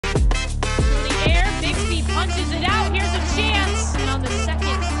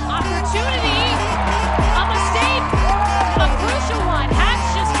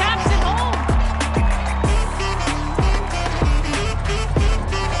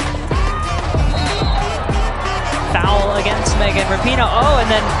again. Rapinoe, oh, and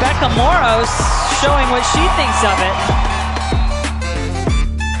then Becca Moros showing what she thinks of it.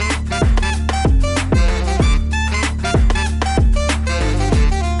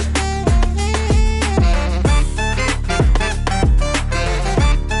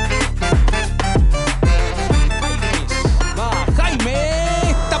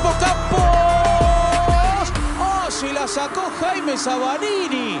 Sacó Jaime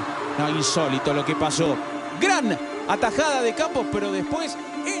Sabanini. No, insólito lo que pasó. Gran atajada de Campos, pero después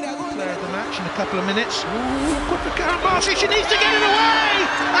era gol. The match in a couple of minutes. Good for Karen Barty. She needs to get it away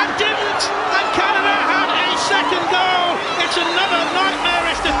and didn't. And Canada had a second goal. It's another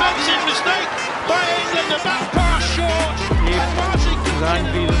nightmarish defensive mistake by England. The back pass short. And Barty was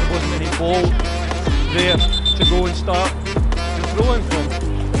angry that there wasn't any ball there to go and start throwing from.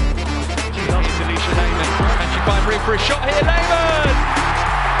 Alicia Lehmann, and she finds room for a shot here. Lehmann!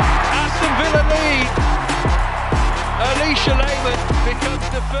 Aston Villa lead. Alicia Lehmann becomes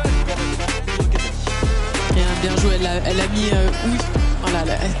the first. Bien joué, elle a mis oui. Oh là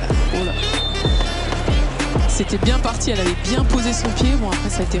là, oh là. C'était bien parti, elle avait bien posé son pied. Bon, après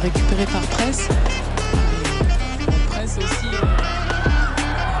ça a été récupéré par Press. Press aussi.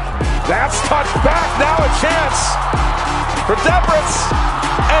 That's touched back, now a chance for Debritz.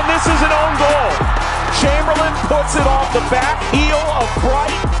 And this is an own goal. Chamberlain puts it off the back heel of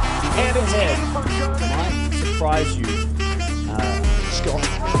Bright, and it's in. Might surprise you, Scott.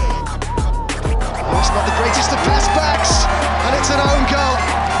 It's not the greatest of pass backs, and it's an own goal.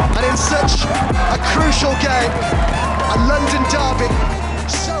 And in such a crucial game, a London derby,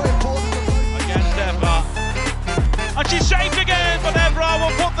 so important. Against Evra. And she's saved again, but Evra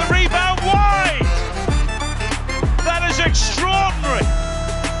will put the rebound wide. That is extraordinary.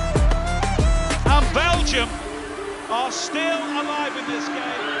 Belgium are still alive in this game.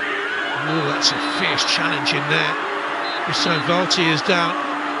 Oh, that's a fierce challenge in there. Usain Valti is down.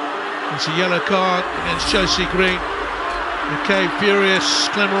 It's a yellow card against Josie Green. McCabe furious,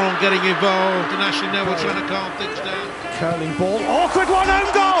 Clemeron getting involved, and Ashley Neville trying to calm things down. Curling ball, awkward one, own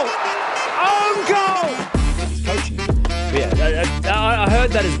goal! Own goal! Coaching. Yeah, I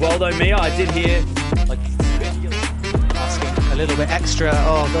heard that as well though, Mia. I did hear like asking a little bit extra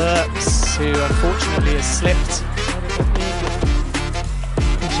of Burks, who unfortunately has slipped.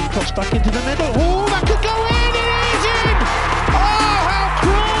 She crossed back into the middle. Oh, that could go in! It is in! Oh, how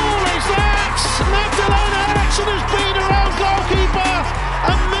cruel is that? Magdalena Eriksson has been her own goalkeeper.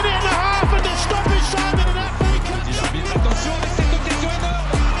 A minute and a half and to stop his Simon and that very Attention avec cette occasion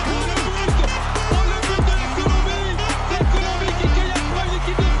énorme. Oh le but de la Colombie. La Colombie qui cueille après une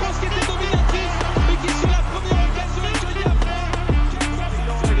équipe de France qui était dominatrice, mais qui sur la première occasion est cueillie après.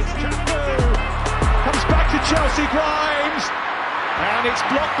 Comes back to Chelsea Grimes, and it's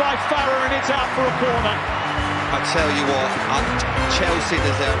blocked by Farrer, and it's out for a corner. I tell you what, Chelsea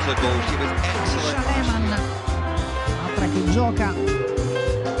deserves a goal. She was excellent. Lehmann, altra che gioca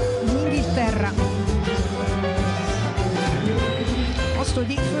in Inghilterra, posto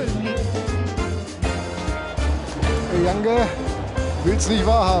di Fölli. Jange will's nicht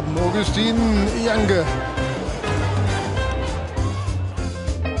wahrhaben. Augustin Jange.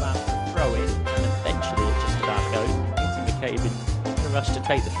 Throw in, and eventually it just about goes. McCabe in a rush to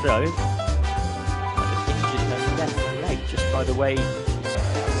take the throw. Injured her left leg just by the way.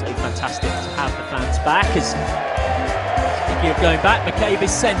 So fantastic to have the fans back. As speaking of going back, McCabe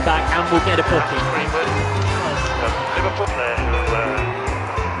is sent back and will get a booking. Liverpool player who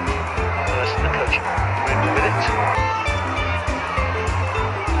the coach with it.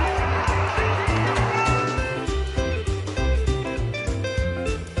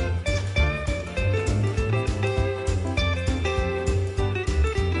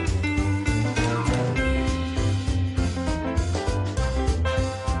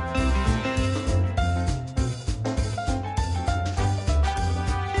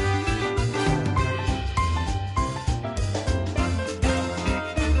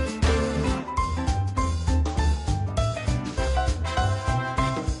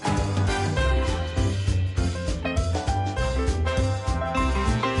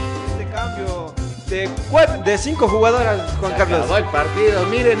 De 5 jugadoras, Juan Carlos. Acabó el partido,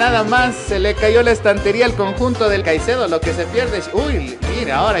 mire nada más, se le cayó la estantería al conjunto del Caicedo, lo que se pierde es... Uy,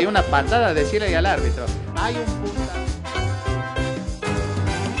 mire, ahora hay una patada de Chile y al árbitro. Hay un punta.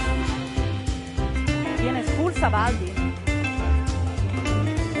 Viene espulsa Baldi.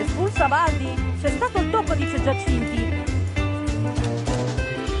 Espulsa Baldi. C'è stato il tocco, dice Giacinti.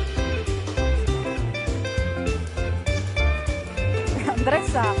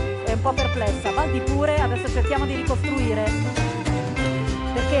 Andressa è un po' perplessa, Baldi pure, adesso cerchiamo di ricostruire.